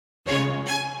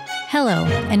Hello,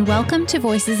 and welcome to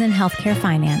Voices in Healthcare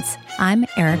Finance. I'm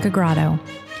Erica Grotto.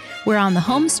 We're on the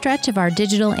home stretch of our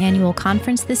digital annual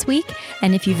conference this week,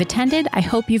 and if you've attended, I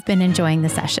hope you've been enjoying the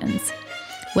sessions.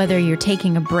 Whether you're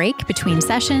taking a break between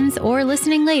sessions or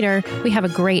listening later, we have a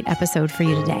great episode for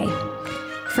you today.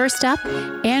 First up,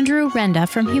 Andrew Renda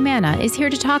from Humana is here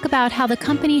to talk about how the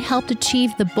company helped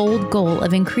achieve the bold goal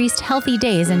of increased healthy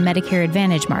days in Medicare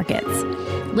Advantage markets.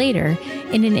 Later,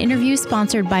 in an interview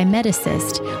sponsored by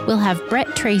Medicyst, we'll have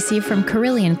Brett Tracy from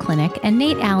Carilion Clinic and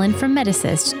Nate Allen from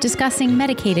Medicyst discussing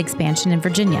Medicaid expansion in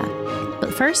Virginia.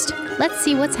 But first, let's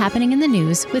see what's happening in the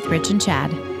news with Rich and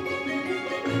Chad.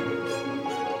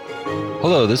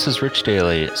 Hello, this is Rich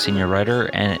Daly, senior writer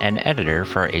and editor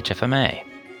for HFMA.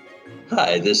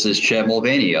 Hi, this is Chad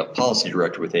Mulvaney, a policy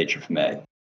director with HFMA.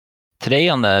 Today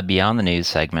on the Beyond the News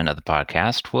segment of the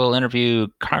podcast, we'll interview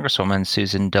Congresswoman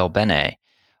Susan DelBene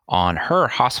on her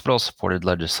hospital-supported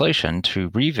legislation to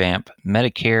revamp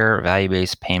Medicare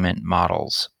value-based payment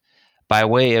models. By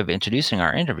way of introducing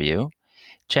our interview,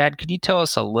 Chad, could you tell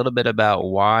us a little bit about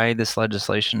why this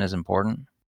legislation is important?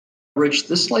 Rich,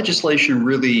 this legislation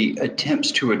really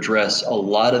attempts to address a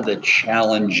lot of the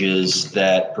challenges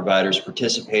that providers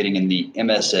participating in the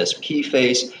MSSP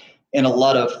face and a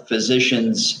lot of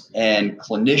physicians and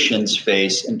clinicians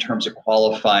face in terms of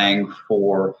qualifying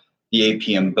for the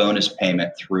APM bonus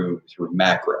payment through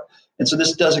MACRA. And so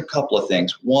this does a couple of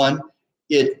things. One,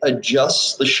 it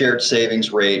adjusts the shared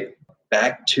savings rate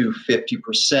back to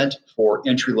 50% for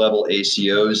entry-level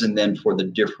ACOs, and then for the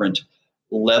different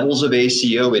levels of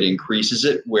ACO, it increases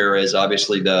it, whereas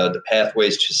obviously the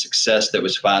pathways to success that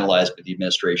was finalized by the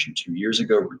administration 2 years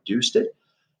ago reduced it.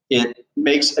 It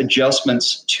makes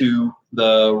adjustments to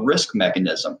the risk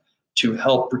mechanism to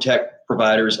help protect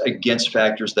providers against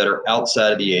factors that are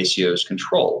outside of the ACO's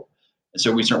control. And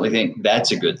so we certainly think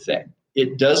that's a good thing.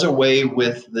 It does away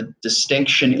with the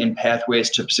distinction in pathways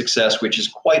to success, which is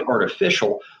quite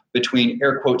artificial, between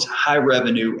air quotes high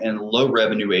revenue and low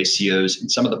revenue ACOs,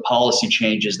 and some of the policy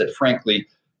changes that frankly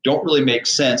don't really make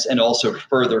sense and also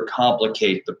further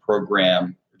complicate the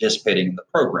program, participating in the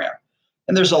program.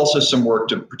 And there's also some work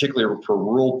to, particularly for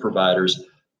rural providers,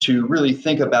 to really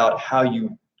think about how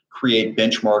you create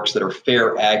benchmarks that are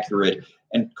fair, accurate,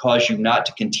 and cause you not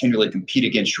to continually compete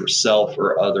against yourself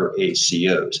or other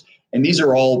ACOs. And these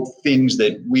are all things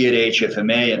that we at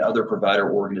HFMA and other provider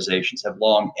organizations have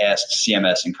long asked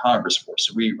CMS and Congress for.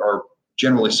 So we are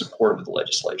generally supportive of the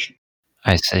legislation.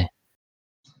 I see.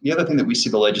 The other thing that we see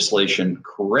the legislation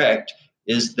correct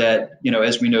is that,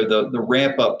 as we know, the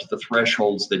ramp up to the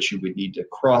thresholds that you would need to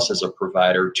cross as a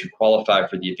provider to qualify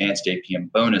for the advanced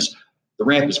APM bonus, the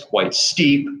ramp is quite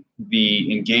steep.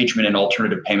 The engagement in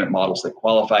alternative payment models that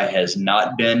qualify has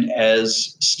not been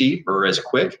as steep or as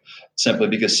quick, simply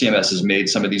because CMS has made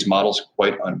some of these models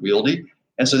quite unwieldy.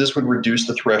 And so this would reduce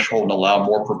the threshold and allow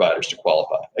more providers to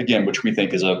qualify, again, which we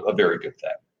think is a very good thing.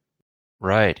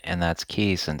 Right, and that's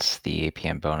key since the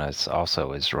APM bonus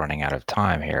also is running out of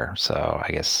time here. So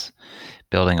I guess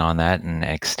building on that and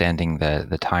extending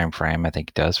the time frame, I think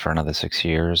it does, for another 6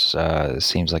 years,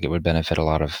 seems like it would benefit a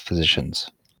lot of physicians.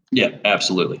 Yeah,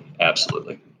 absolutely.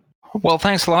 Absolutely. Well,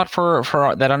 thanks a lot for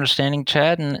that understanding,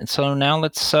 Chad. And so now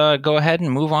let's go ahead and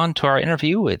move on to our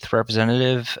interview with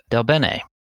Representative DelBene.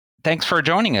 Thanks for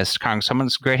joining us, Congresswoman.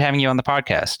 It's great having you on the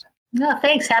podcast. No,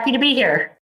 thanks. Happy to be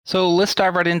here. So let's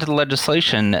dive right into the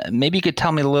legislation. Maybe you could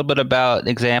tell me a little bit about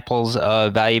examples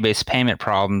of value-based payment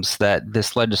problems that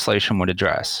this legislation would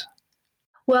address.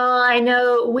 Well, I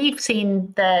know we've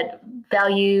seen that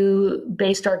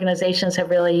value-based organizations have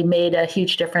really made a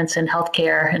huge difference in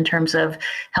healthcare in terms of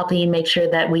helping make sure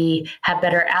that we have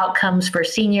better outcomes for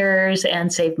seniors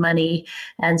and save money.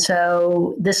 And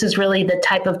so this is really the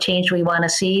type of change we want to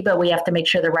see, but we have to make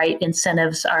sure the right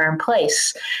incentives are in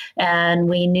place. And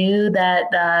we knew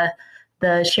that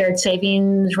the shared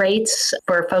savings rates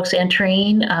for folks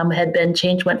entering had been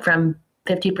changed, went from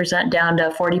 50% down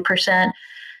to 40%.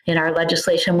 In our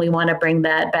legislation, we want to bring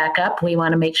that back up. We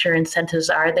want to make sure incentives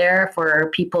are there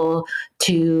for people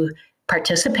to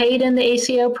participate in the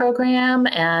ACO program.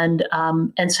 And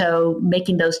so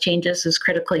making those changes is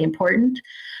critically important.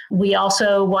 We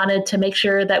also wanted to make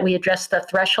sure that we address the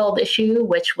threshold issue,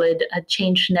 which would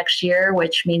change next year,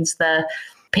 which means the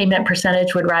payment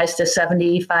percentage would rise to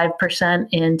 75%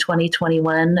 in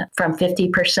 2021 from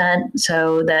 50%,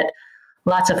 so that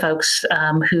lots of folks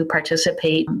who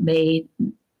participate may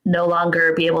no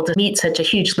longer be able to meet such a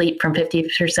huge leap from 50%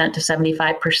 to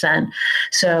 75%.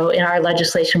 So in our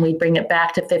legislation, we bring it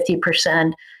back to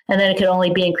 50%. And then it could only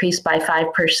be increased by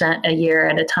 5% a year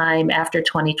at a time after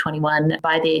 2021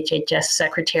 by the HHS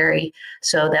secretary,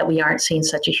 so that we aren't seeing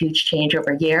such a huge change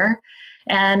over year.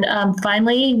 And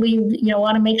finally, we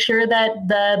want to make sure that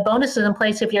the bonus is in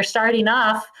place if you're starting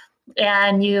off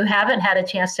and you haven't had a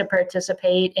chance to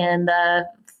participate in the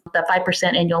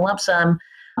 5% annual lump sum.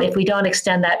 If we don't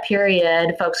extend that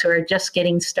period, folks who are just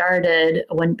getting started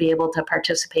wouldn't be able to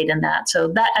participate in that. So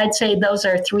that, I'd say those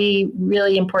are three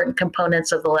really important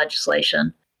components of the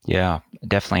legislation. Yeah,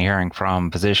 definitely hearing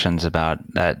from physicians about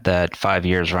that 5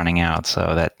 years running out.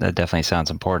 So that definitely sounds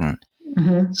important.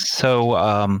 Mm-hmm.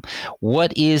 So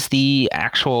what is the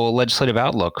actual legislative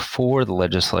outlook for the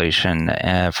legislation?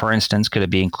 For instance, could it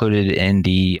be included in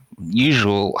the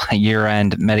usual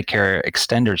year-end Medicare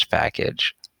extenders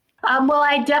package? Well,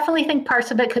 I definitely think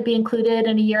parts of it could be included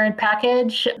in a year-end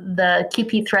package. The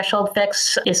QP threshold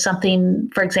fix is something,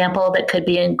 for example, that could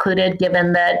be included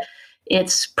given that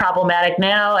it's problematic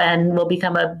now and will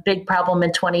become a big problem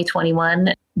in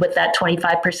 2021 with that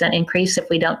 25% increase if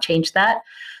we don't change that.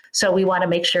 So we want to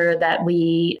make sure that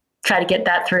we try to get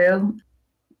that through.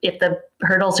 If the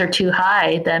hurdles are too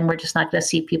high, then we're just not going to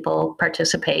see people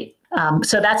participate.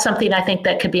 So that's something I think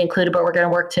that could be included, but we're going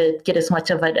to work to get as much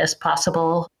of it as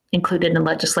possible included in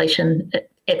legislation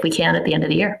if we can at the end of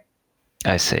the year.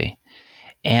 I see.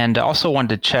 And also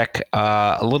wanted to check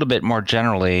a little bit more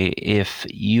generally if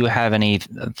you have any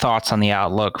thoughts on the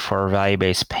outlook for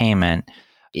value-based payment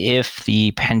if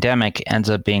the pandemic ends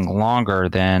up being longer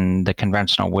than the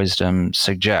conventional wisdom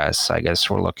suggests. I guess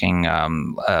we're looking,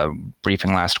 a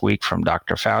briefing last week from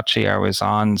Dr. Fauci I was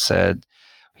on said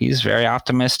he's very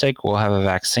optimistic we'll have a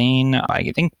vaccine,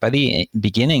 I think, by the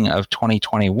beginning of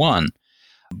 2021.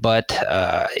 But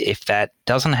if that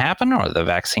doesn't happen or the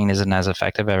vaccine isn't as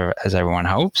effective as everyone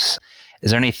hopes,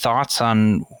 is there any thoughts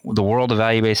on the world of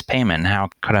value-based payment and how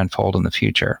it could unfold in the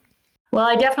future? Well,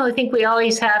 I definitely think we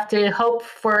always have to hope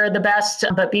for the best,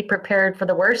 but be prepared for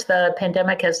the worst. The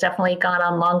pandemic has definitely gone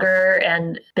on longer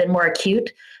and been more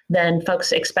acute than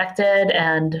folks expected,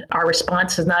 and our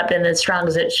response has not been as strong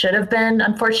as it should have been,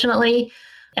 unfortunately.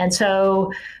 And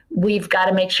so we've got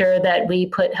to make sure that we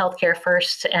put healthcare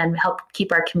first and help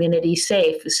keep our community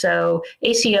safe. So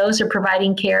ACOs are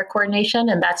providing care coordination,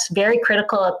 and that's very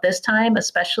critical at this time,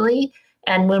 especially.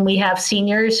 And when we have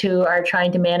seniors who are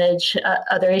trying to manage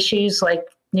other issues like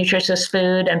nutritious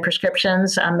food and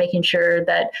prescriptions, making sure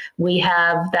that we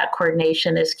have that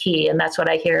coordination is key. And that's what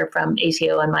I hear from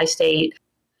ACO in my state.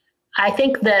 I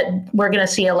think that we're going to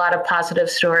see a lot of positive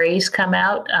stories come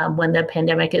out when the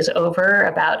pandemic is over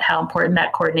about how important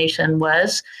that coordination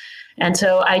was. And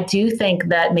so I do think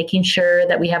that making sure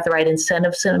that we have the right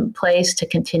incentives in place to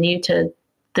continue to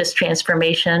this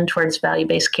transformation towards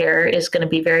value-based care is going to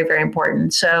be very, very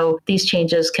important. So these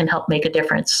changes can help make a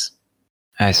difference.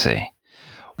 I see.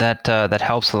 That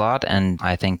helps a lot, and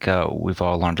I think we've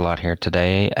all learned a lot here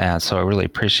today. So I really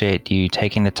appreciate you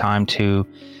taking the time to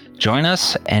join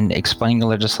us and explain the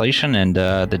legislation and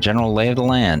the general lay of the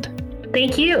land.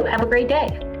 Thank you. Have a great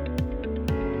day.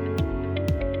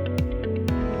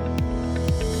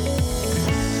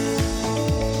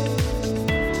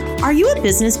 Are you a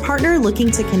business partner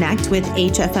looking to connect with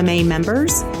HFMA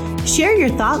members? Share your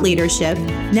thought leadership,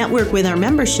 network with our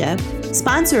membership,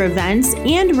 sponsor events,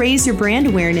 and raise your brand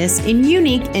awareness in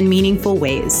unique and meaningful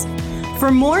ways. For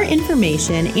more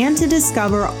information and to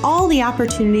discover all the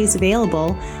opportunities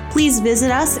available, please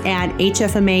visit us at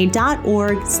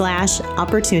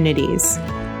hfma.org/opportunities.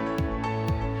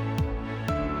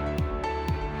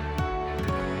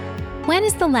 When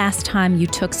is the last time you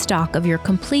took stock of your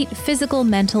complete physical,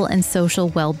 mental, and social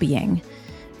well-being?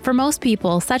 For most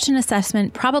people, such an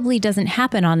assessment probably doesn't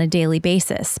happen on a daily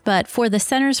basis, but for the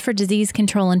Centers for Disease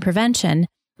Control and Prevention,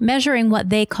 measuring what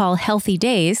they call healthy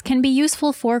days can be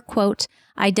useful for, quote,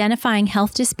 identifying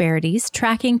health disparities,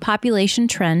 tracking population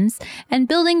trends, and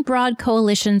building broad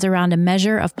coalitions around a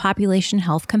measure of population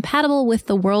health compatible with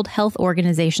the World Health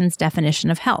Organization's definition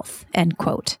of health, end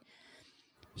quote.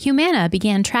 Humana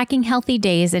began tracking healthy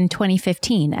days in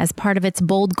 2015 as part of its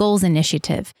Bold Goals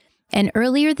initiative, and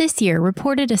earlier this year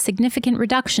reported a significant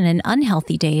reduction in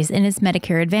unhealthy days in its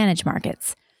Medicare Advantage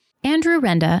markets. Andrew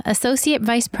Renda, Associate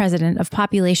Vice President of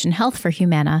Population Health for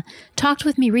Humana, talked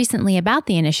with me recently about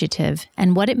the initiative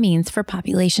and what it means for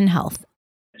population health.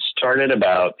 It started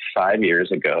about 5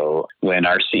 years ago when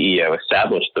our CEO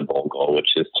established the Bold Goal, which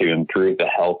is to improve the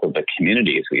health of the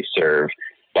communities we serve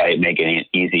by making it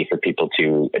easy for people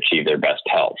to achieve their best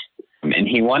health. And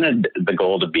he wanted the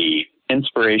goal to be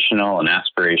inspirational and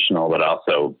aspirational, but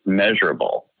also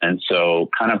measurable. And so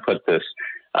kind of put this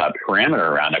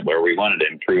parameter around it where we wanted to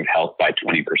improve health by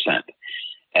 20%.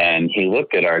 And he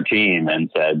looked at our team and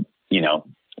said,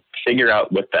 figure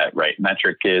out what that right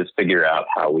metric is, figure out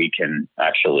how we can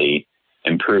actually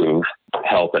improve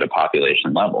health at a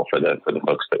population level for the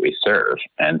folks that we serve.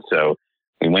 And so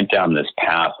we went down this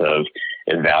path of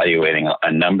evaluating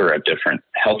a number of different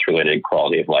health-related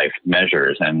quality of life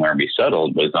measures. And where we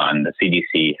settled was on the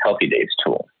CDC Healthy Days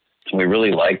tool. And we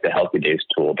really like the Healthy Days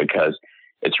tool because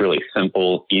it's really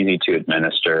simple, easy to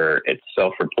administer, it's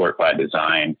self-report by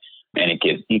design, and it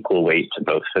gives equal weight to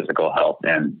both physical health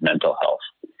and mental health.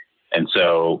 And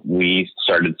so we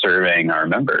started surveying our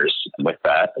members with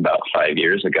that about 5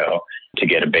 years ago to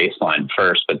get a baseline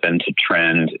first, but then to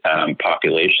trend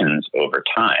populations over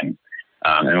time.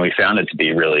 And we found it to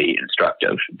be really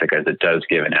instructive because it does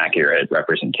give an accurate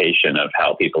representation of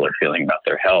how people are feeling about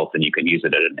their health, and you can use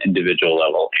it at an individual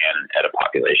level and at a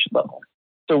population level.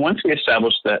 So once we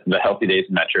established the Healthy Days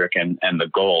metric and the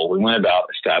goal, we went about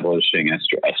establishing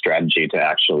a strategy to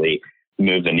actually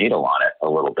move the needle on it a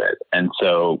little bit. And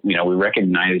so, we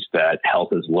recognize that health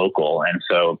is local. And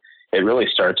so it really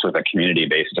starts with a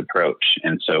community-based approach.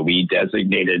 And so we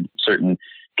designated certain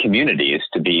communities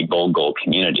to be bold goal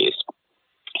communities.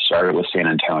 Started with San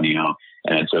Antonio,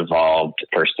 and it's evolved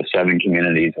first to 7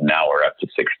 communities, and now we're up to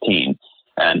 16.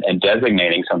 And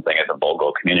designating something as a bold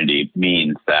goal community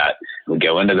means that we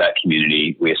go into that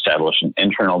community, we establish an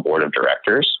internal board of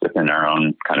directors within our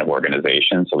own kind of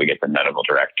organization. So we get the medical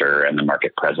director and the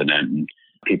market president and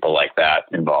people like that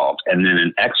involved. And then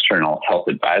an external health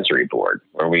advisory board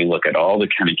where we look at all the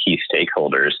kind of key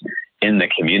stakeholders in the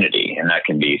community. And that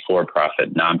can be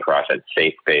for-profit, nonprofit,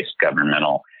 faith-based,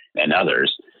 governmental, and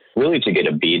others, really to get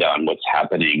a beat on what's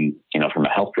happening, from a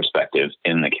health perspective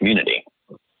in the community.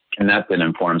 And that then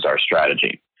informs our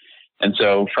strategy. And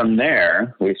so from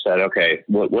there, we said, okay,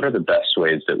 what are the best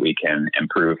ways that we can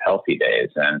improve Healthy Days?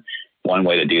 And one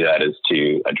way to do that is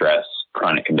to address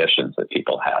chronic conditions that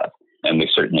people have. And we've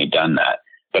certainly done that.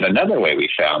 But another way we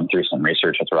found through some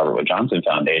research at the Robert Wood Johnson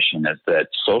Foundation is that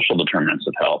social determinants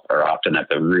of health are often at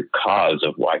the root cause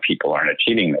of why people aren't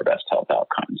achieving their best health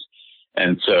outcomes.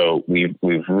 And so we've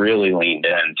really leaned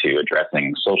into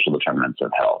addressing social determinants of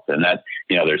health. And that,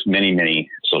 there's many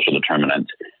social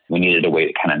determinants. We needed a way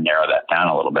to kind of narrow that down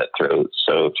a little bit through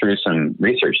some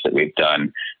research that we've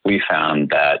done, we found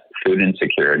that food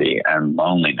insecurity and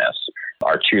loneliness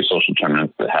are 2 social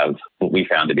determinants that have what we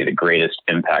found to be the greatest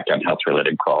impact on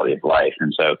health-related quality of life.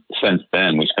 And so since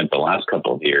then, we spent the last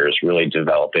couple of years really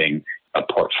developing a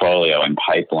portfolio and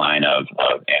pipeline of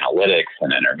analytics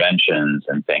and interventions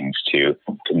and things to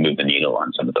move the needle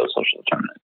on some of those social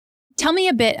determinants. Tell me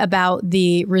a bit about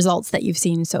the results that you've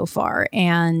seen so far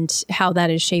and how that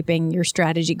is shaping your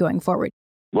strategy going forward.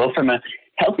 Well, from a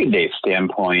Healthy Days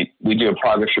standpoint, we do a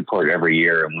progress report every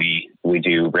year, and we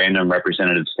do random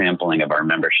representative sampling of our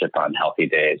membership on Healthy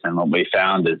Days. And what we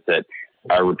found is that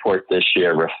our report this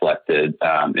year reflected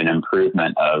an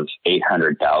improvement of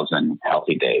 800,000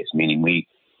 healthy days, meaning we,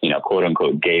 quote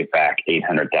unquote, gave back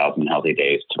 800,000 healthy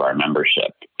days to our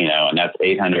membership, and that's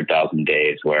 800,000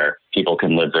 days where people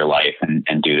can live their life and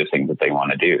do the things that they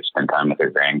want to do, spend time with their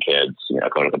grandkids,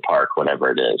 go to the park, whatever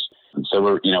it is. And so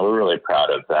we're really proud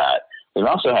of that. We've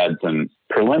also had some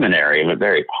preliminary but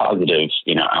very positive,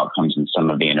 outcomes in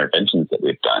some of the interventions that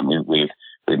we've done.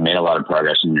 We've made a lot of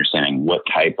progress in understanding what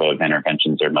type of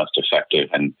interventions are most effective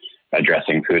in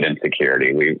addressing food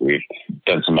insecurity. We've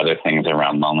done some other things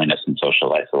around loneliness and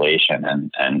social isolation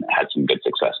and had some good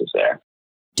successes there.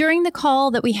 During the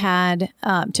call that we had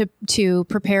to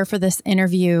prepare for this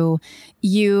interview,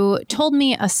 you told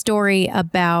me a story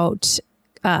about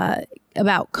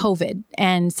COVID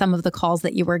and some of the calls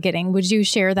that you were getting. Would you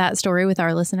share that story with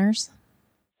our listeners?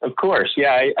 Of course.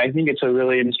 Yeah, I think it's a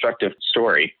really instructive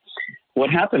story. What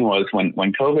happened was when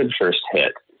COVID first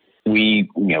hit, we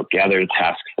gathered a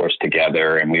task force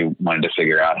together, and we wanted to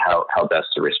figure out how best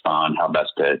to respond, how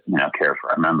best to care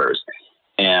for our members.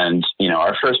 And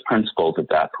our first principles at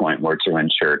that point were to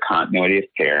ensure continuity of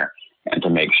care and to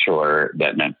make sure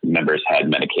that members had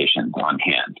medications on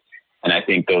hand. And I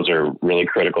think those are really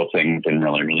critical things and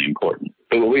really, really important.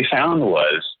 But what we found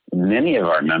was many of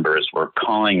our members were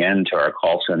calling into our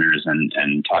call centers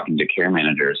and talking to care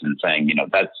managers and saying,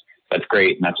 that's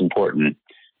great and that's important.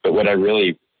 But what I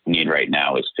really need right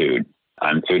now is food.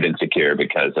 I'm food insecure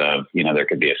because of, there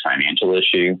could be a financial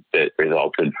issue that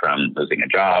resulted from losing a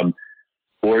job,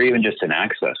 or even just an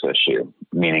access issue,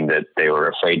 meaning that they were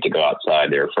afraid to go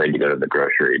outside. They were afraid to go to the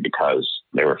grocery because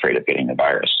they were afraid of getting the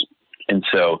virus. And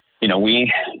so,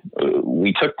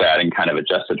 we took that and kind of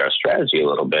adjusted our strategy a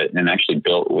little bit and actually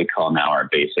built what we call now our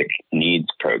basic needs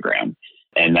program.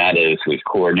 And that is, we've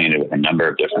coordinated with a number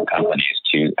of different companies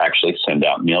to actually send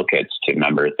out meal kits to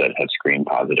members that have screened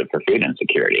positive for food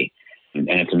insecurity. And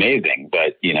it's amazing.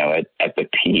 But, at the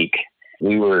peak,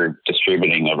 we were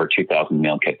distributing over 2,000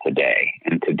 meal kits a day.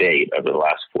 And to date, over the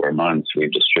last 4 months,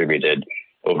 we've distributed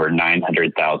over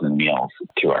 900,000 meals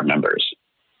to our members.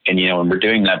 And, and we're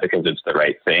doing that because it's the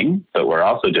right thing, but we're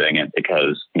also doing it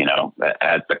because,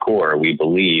 at the core, we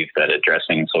believe that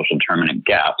addressing social determinant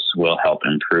gaps will help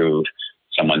improve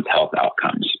someone's health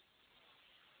outcomes.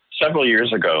 Several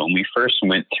years ago, when we first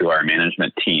went to our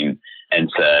management team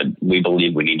and said, we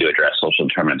believe we need to address social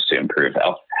determinants to improve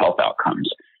health outcomes,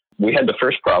 we had the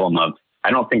first problem of,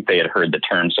 I don't think they had heard the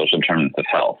term social determinants of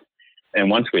health. And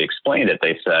once we explained it,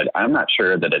 they said, I'm not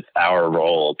sure that it's our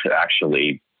role to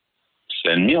actually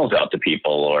send meals out to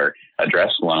people or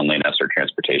address loneliness or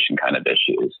transportation kind of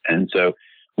issues. And so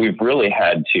we've really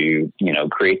had to,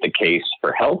 create the case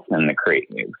for health and create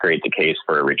the case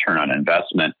for a return on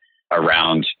investment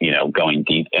around, going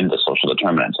deep into social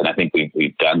determinants. And I think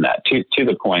we've done that to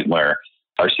the point where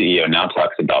our CEO now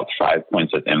talks about 5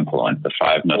 points of influence, the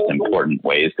 5 most important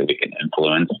ways that we can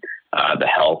influence the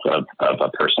health of a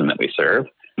person that we serve.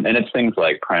 And it's things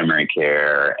like primary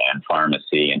care and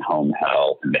pharmacy and home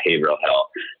health and behavioral health.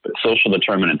 But social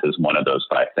determinants is one of those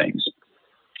 5 things.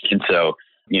 And so,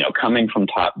 coming from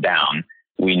top down,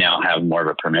 we now have more of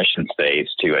a permission space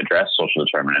to address social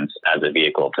determinants as a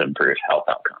vehicle to improve health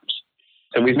outcomes.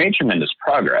 So we've made tremendous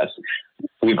progress.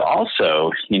 We've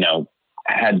also,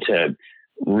 had to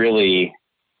really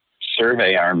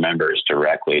survey our members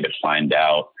directly to find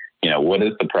out, what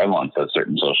is the prevalence of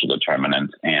certain social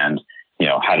determinants and,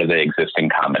 how do they exist in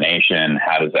combination?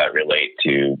 How does that relate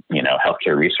to,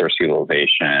 healthcare resource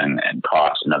utilization and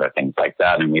costs and other things like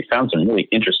that? And we found some really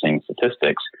interesting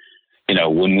statistics.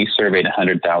 When we surveyed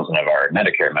 100,000 of our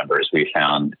Medicare members, we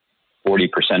found 40%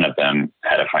 of them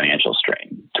had a financial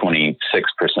strain. 26%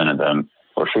 of them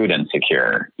were food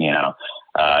insecure.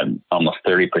 Almost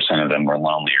 30% of them were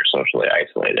lonely or socially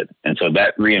isolated. And so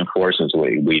that reinforces what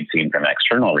we'd seen from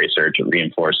external research. It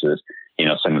reinforces,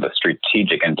 some of the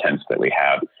strategic intents that we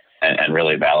have and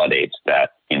really validates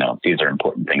that, these are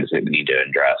important things that we need to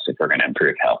address if we're going to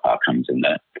improve health outcomes in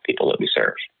the people that we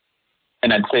serve.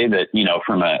 And I'd say that,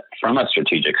 from a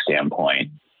strategic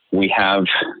standpoint, we have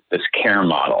this care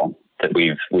model that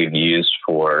we've used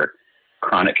for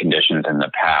chronic conditions in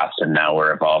the past, and now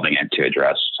we're evolving it to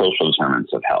address social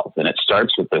determinants of health. And it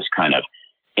starts with this kind of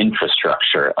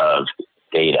infrastructure of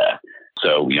data.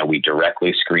 So, we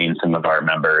directly screen some of our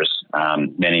members,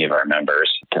 many of our members,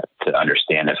 to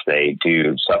understand if they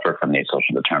do suffer from these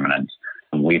social determinants.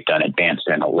 We've done advanced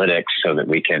analytics so that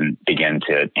we can begin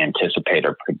to anticipate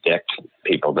or predict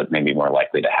people that may be more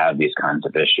likely to have these kinds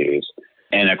of issues.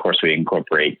 And of course, we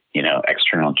incorporate,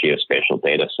 external geospatial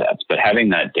data sets. But having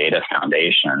that data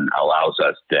foundation allows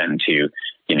us then to,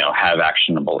 have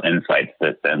actionable insights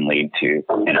that then lead to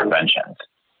interventions.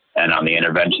 And on the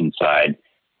intervention side,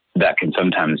 that can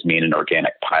sometimes mean an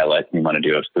organic pilot. We want to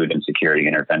do a food insecurity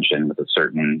intervention with a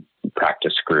certain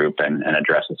practice group and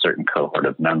address a certain cohort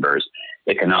of members.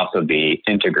 It can also be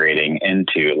integrating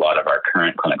into a lot of our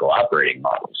current clinical operating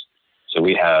models. So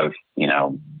we have,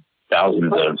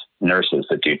 thousands of nurses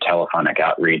that do telephonic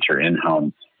outreach or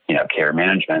in-home, care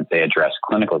management. They address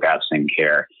clinical gaps in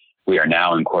care. We are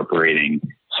now incorporating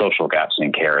social gaps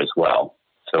in care as well.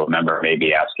 So a member may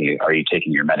be asking you, are you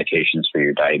taking your medications for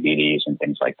your diabetes and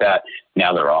things like that?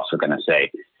 Now they're also going to say,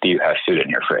 do you have food in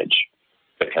your fridge?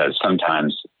 Because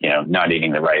sometimes, not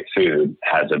eating the right food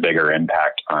has a bigger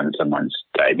impact on someone's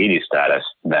diabetes status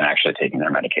than actually taking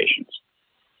their medications.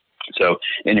 So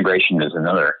integration is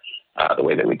another the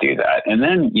way that we do that. And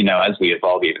then, as we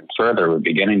evolve even further, we're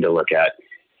beginning to look at,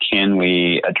 can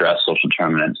we address social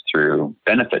determinants through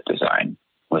benefit design?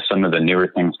 With some of the newer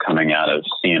things coming out of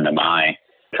CMMI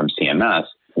from CMS,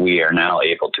 we are now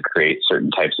able to create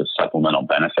certain types of supplemental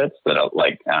benefits that are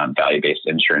like value-based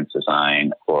insurance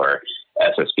design or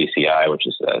SSBCI, which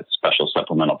is a special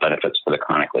supplemental benefits for the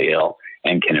chronically ill,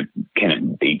 and can it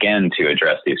begin to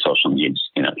address these social needs,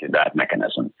 through that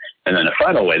mechanism. And then a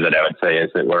final way that I would say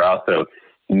is that we're also,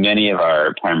 many of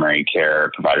our primary care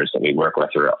providers that we work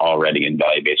with are already in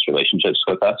value-based relationships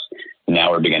with us.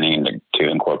 Now we're beginning to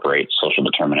incorporate social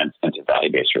determinants into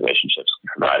value-based relationships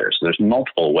with providers. So there's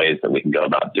multiple ways that we can go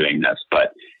about doing this,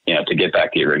 but to get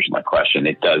back to the original question,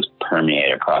 it does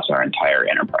permeate across our entire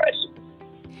enterprise.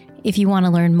 If you want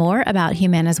to learn more about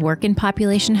Humana's work in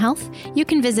population health, you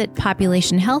can visit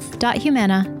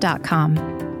populationhealth.humana.com.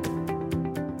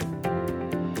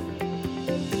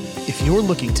 If you're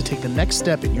looking to take the next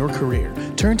step in your career,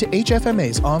 turn to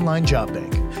HFMA's online job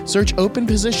bank. Search open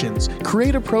positions,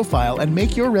 create a profile, and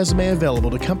make your resume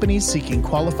available to companies seeking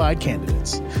qualified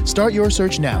candidates. Start your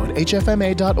search now at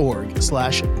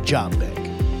hfma.org/jobbig.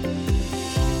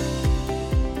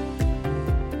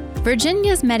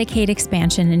 Virginia's Medicaid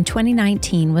expansion in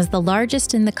 2019 was the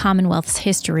largest in the Commonwealth's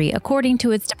history, according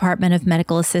to its Department of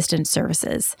Medical Assistance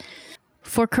Services.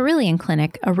 For Carilion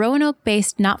Clinic, a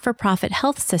Roanoke-based not-for-profit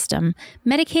health system,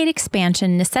 Medicaid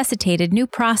expansion necessitated new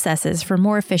processes for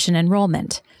more efficient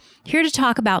enrollment. Here to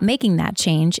talk about making that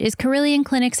change is Carilion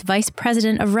Clinic's Vice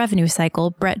President of Revenue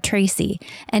Cycle, Brett Tracy,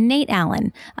 and Nate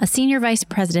Allen, a Senior Vice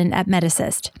President at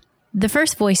Medicist. The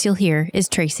first voice you'll hear is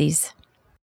Tracy's.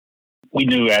 We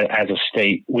knew as a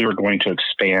state we were going to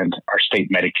expand our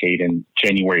state Medicaid in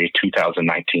January of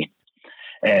 2019.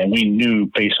 And we knew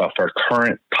based off our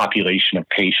current population of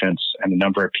patients and the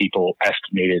number of people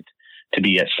estimated to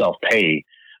be at self-pay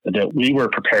that we were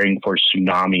preparing for a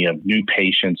tsunami of new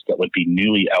patients that would be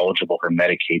newly eligible for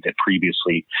Medicaid that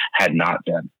previously had not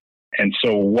been. And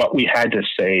so what we had to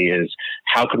say is,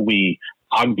 how could we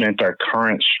augment our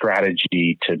current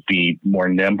strategy to be more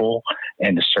nimble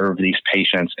and to serve these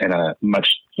patients in a much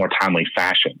more timely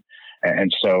fashion?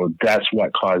 And so that's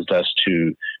what caused us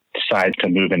to decide to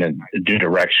move in a new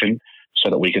direction so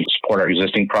that we can support our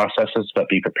existing processes, but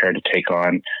be prepared to take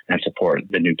on and support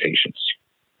the new patients.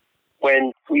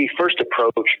 When we first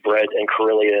approached Brett and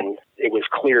Carilion, it was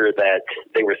clear that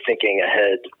they were thinking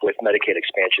ahead with Medicaid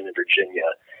expansion in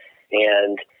Virginia.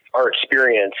 And our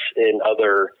experience in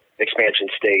other expansion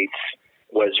states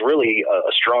was really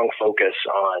a strong focus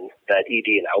on that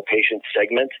ED and outpatient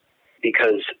segment,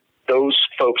 because those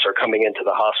folks are coming into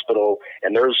the hospital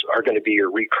and those are going to be your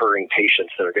recurring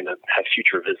patients that are going to have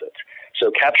future visits.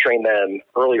 So capturing them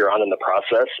earlier on in the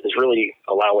process is really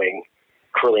allowing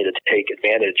Carilion to take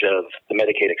advantage of the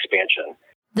Medicaid expansion.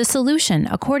 The solution,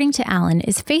 according to Allen,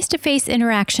 is face-to-face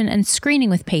interaction and screening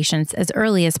with patients as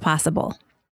early as possible.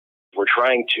 We're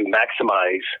trying to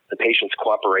maximize the patient's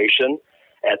cooperation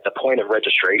at the point of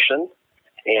registration,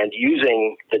 and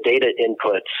using the data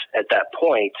inputs at that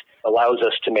point allows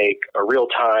us to make a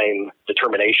real-time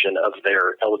determination of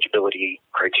their eligibility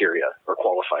criteria or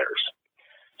qualifiers.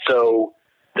 So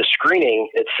the screening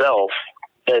itself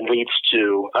then leads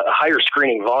to a higher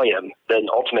screening volume, then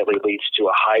ultimately leads to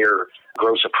a higher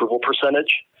gross approval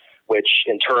percentage, which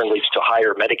in turn leads to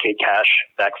higher Medicaid cash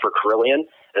back for Carilion,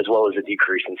 as well as a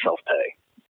decrease in self-pay.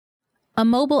 A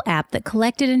mobile app that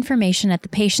collected information at the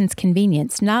patient's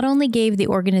convenience not only gave the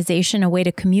organization a way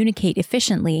to communicate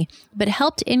efficiently, but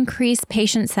helped increase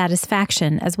patient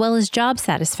satisfaction as well as job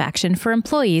satisfaction for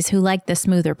employees who liked the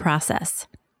smoother process.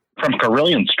 From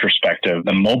Carilion's perspective,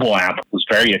 the mobile app was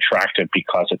very attractive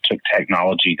because it took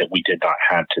technology that we did not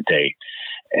have today,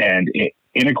 and it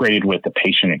integrated with the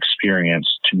patient experience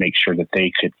to make sure that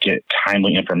they could get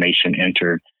timely information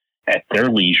entered at their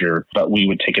leisure, but we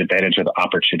would take advantage of the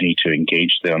opportunity to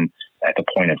engage them at the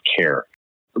point of care.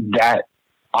 That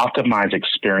optimized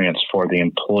experience for the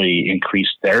employee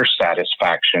increased their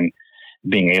satisfaction,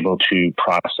 being able to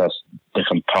process the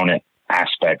component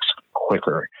aspects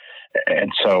quicker.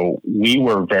 And so we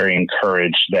were very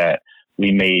encouraged that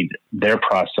we made their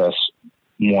process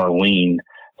more lean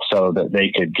so that they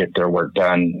could get their work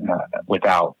done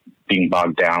without being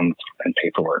bogged down in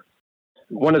paperwork.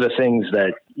 One of the things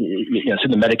that, through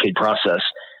the Medicaid process,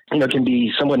 can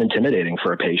be somewhat intimidating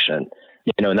for a patient,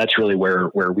 and that's really where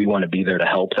we want to be there to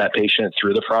help that patient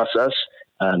through the process.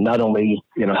 Not only,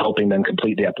 helping them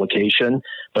complete the application,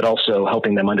 but also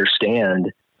helping them understand,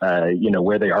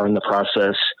 where they are in the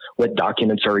process, what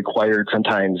documents are required.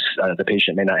 Sometimes the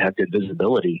patient may not have good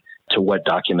visibility to what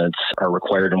documents are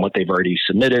required and what they've already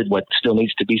submitted, what still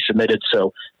needs to be submitted.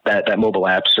 So that mobile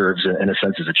app serves, in a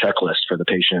sense, as a checklist for the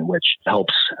patient, which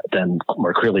helps them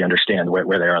more clearly understand where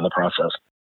they are in the process.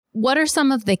 What are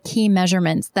some of the key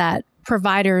measurements that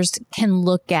providers can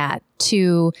look at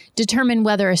to determine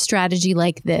whether a strategy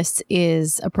like this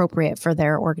is appropriate for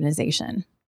their organization?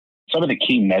 Some of the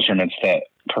key measurements that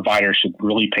providers should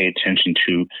really pay attention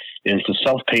to is the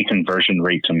self-pay conversion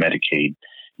rate to Medicaid.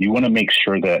 You want to make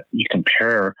sure that you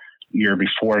compare your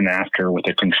before and after with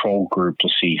a control group to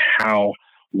see how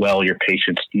well your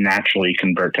patients naturally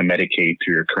convert to Medicaid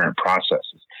through your current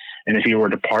processes. And if you were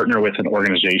to partner with an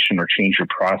organization or change your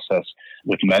process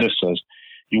with Medicist,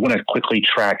 you want to quickly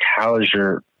track how does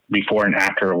your before and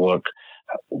after look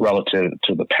relative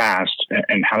to the past,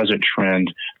 and how does it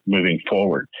trend moving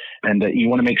forward? And that you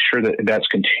want to make sure that that's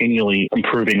continually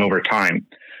improving over time.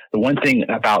 The one thing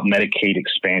about Medicaid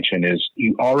expansion is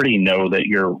you already know that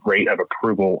your rate of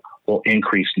approval will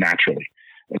increase naturally.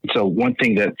 And so one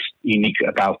thing that's unique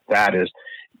about that is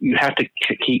you have to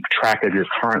keep track of your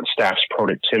current staff's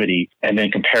productivity and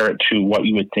then compare it to what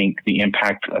you would think the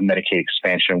impact of Medicaid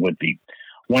expansion would be.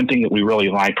 One thing that we really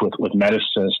liked with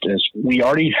Medisys is we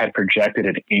already had projected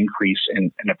an increase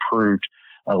in approved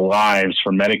lives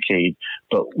for Medicaid,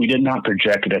 but we did not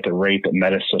project it at the rate that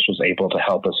Medisys was able to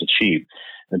help us achieve.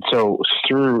 And so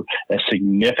through a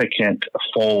significant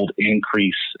fold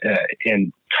increase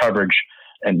in coverage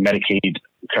and Medicaid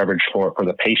coverage for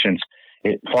the patients,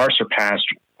 it far surpassed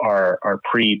our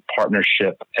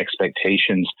pre-partnership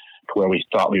expectations to where we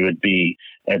thought we would be.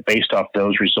 And based off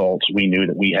those results, we knew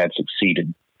that we had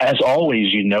succeeded. As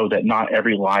always, you know that not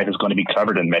every life is going to be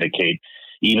covered in Medicaid,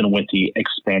 even with the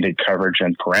expanded coverage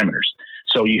and parameters.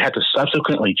 So you have to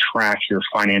subsequently track your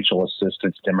financial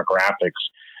assistance demographics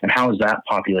and how is that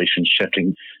population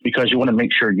shifting, because you want to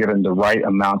make sure you're given the right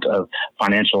amount of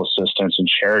financial assistance and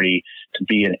charity to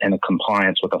be in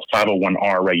compliance with the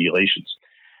 501R regulations.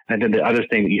 And then the other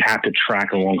thing that you have to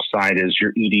track alongside is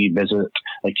your ED visit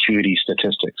acuity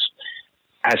statistics.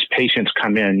 As patients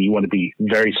come in, you want to be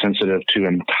very sensitive to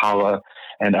EMTALA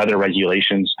and other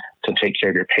regulations to take care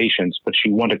of your patients, but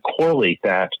you want to correlate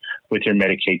that with your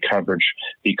Medicaid coverage,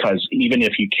 because even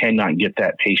if you cannot get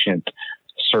that patient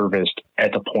serviced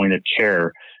at the point of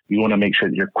care, you want to make sure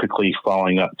that you're quickly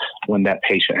following up when that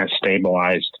patient has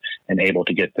stabilized and able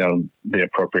to get them the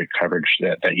appropriate coverage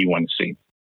that you want to see.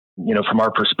 You know, from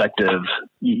our perspective,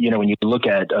 when you look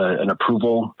at an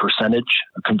approval percentage,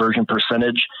 a conversion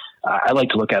percentage, I like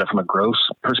to look at it from a gross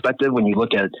perspective. When you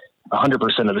look at 100%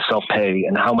 of the self-pay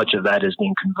and how much of that is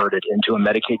being converted into a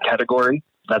Medicaid category,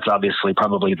 that's obviously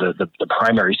probably the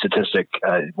primary statistic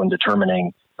when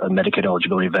determining a Medicaid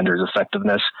eligibility vendor's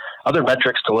effectiveness. Other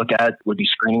metrics to look at would be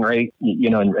screening rate,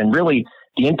 and really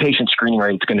the inpatient screening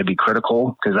rate is going to be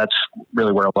critical because that's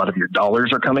really where a lot of your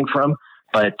dollars are coming from.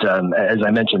 But as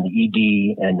I mentioned, the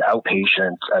ED and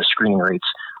outpatient screening rates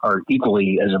are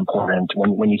equally as important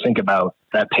when you think about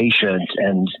that patient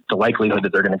and the likelihood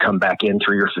that they're going to come back in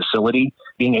through your facility.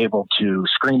 Being able to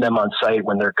screen them on site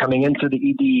when they're coming into the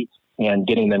ED and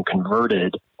getting them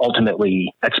converted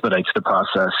ultimately expedites the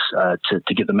process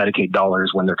to get the Medicaid dollars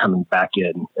when they're coming back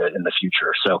in the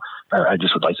future. So I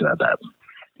just would like to add that.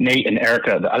 Nate and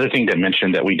Erica, the other thing to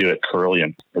mention that we do at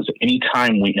Carilion is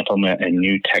anytime we implement a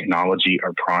new technology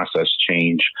or process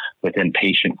change within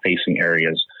patient-facing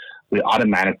areas, we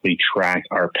automatically track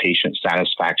our patient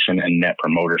satisfaction and net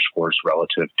promoter scores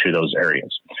relative to those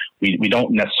areas. We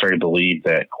don't necessarily believe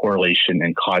that correlation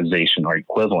and causation are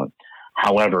equivalent.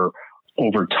 However,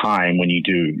 over time, when you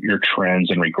do your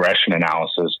trends and regression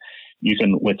analysis, you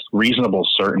can, with reasonable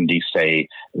certainty, say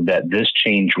that this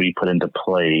change we put into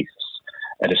place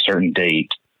at a certain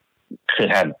date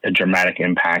could have a dramatic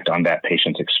impact on that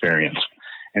patient's experience.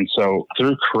 And so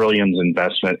through Carilion's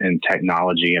investment in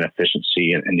technology and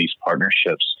efficiency and these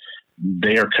partnerships,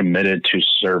 they are committed to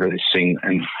servicing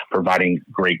and providing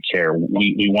great care.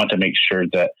 We want to make sure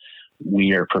that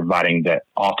we are providing that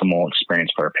optimal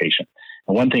experience for our patient.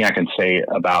 And one thing I can say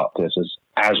about this is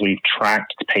as we've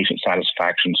tracked patient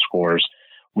satisfaction scores,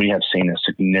 we have seen a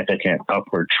significant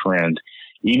upward trend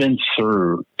even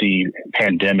through the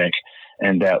pandemic,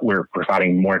 and that we're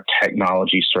providing more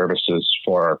technology services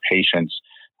for our patients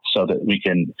so that we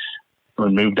can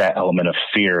remove that element of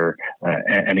fear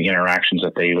and the interactions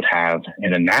that they would have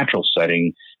in a natural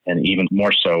setting, and even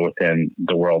more so within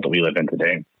the world that we live in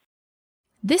today.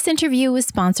 This interview was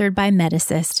sponsored by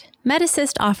Medisys.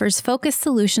 Medisys offers focused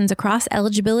solutions across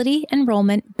eligibility,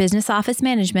 enrollment, business office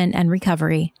management, and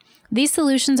recovery. These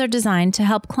solutions are designed to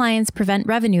help clients prevent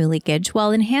revenue leakage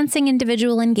while enhancing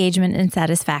individual engagement and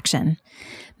satisfaction.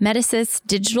 Medisys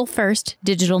Digital First,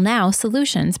 Digital Now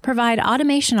solutions provide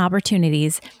automation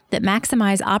opportunities that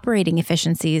maximize operating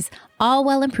efficiencies, all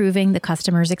while improving the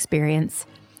customer's experience,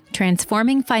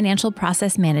 transforming financial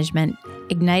process management,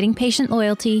 igniting patient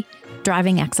loyalty,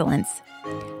 driving excellence.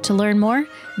 To learn more,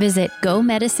 visit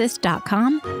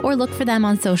gomedisys.com or look for them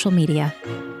on social media.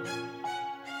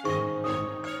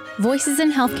 Voices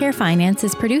in Healthcare Finance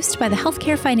is produced by the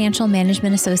Healthcare Financial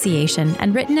Management Association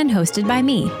and written and hosted by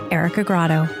me, Erica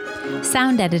Grotto.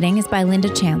 Sound editing is by Linda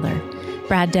Chandler.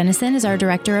 Brad Dennison is our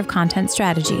Director of Content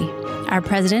Strategy. Our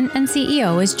President and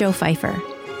CEO is Joe Pfeiffer.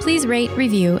 Please rate,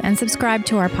 review, and subscribe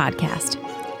to our podcast.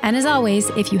 And as always,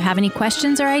 if you have any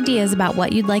questions or ideas about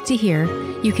what you'd like to hear,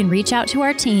 you can reach out to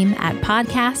our team at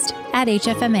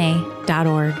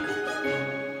podcast@hfma.org.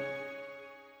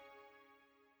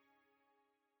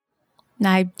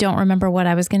 I don't remember what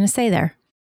I was going to say there.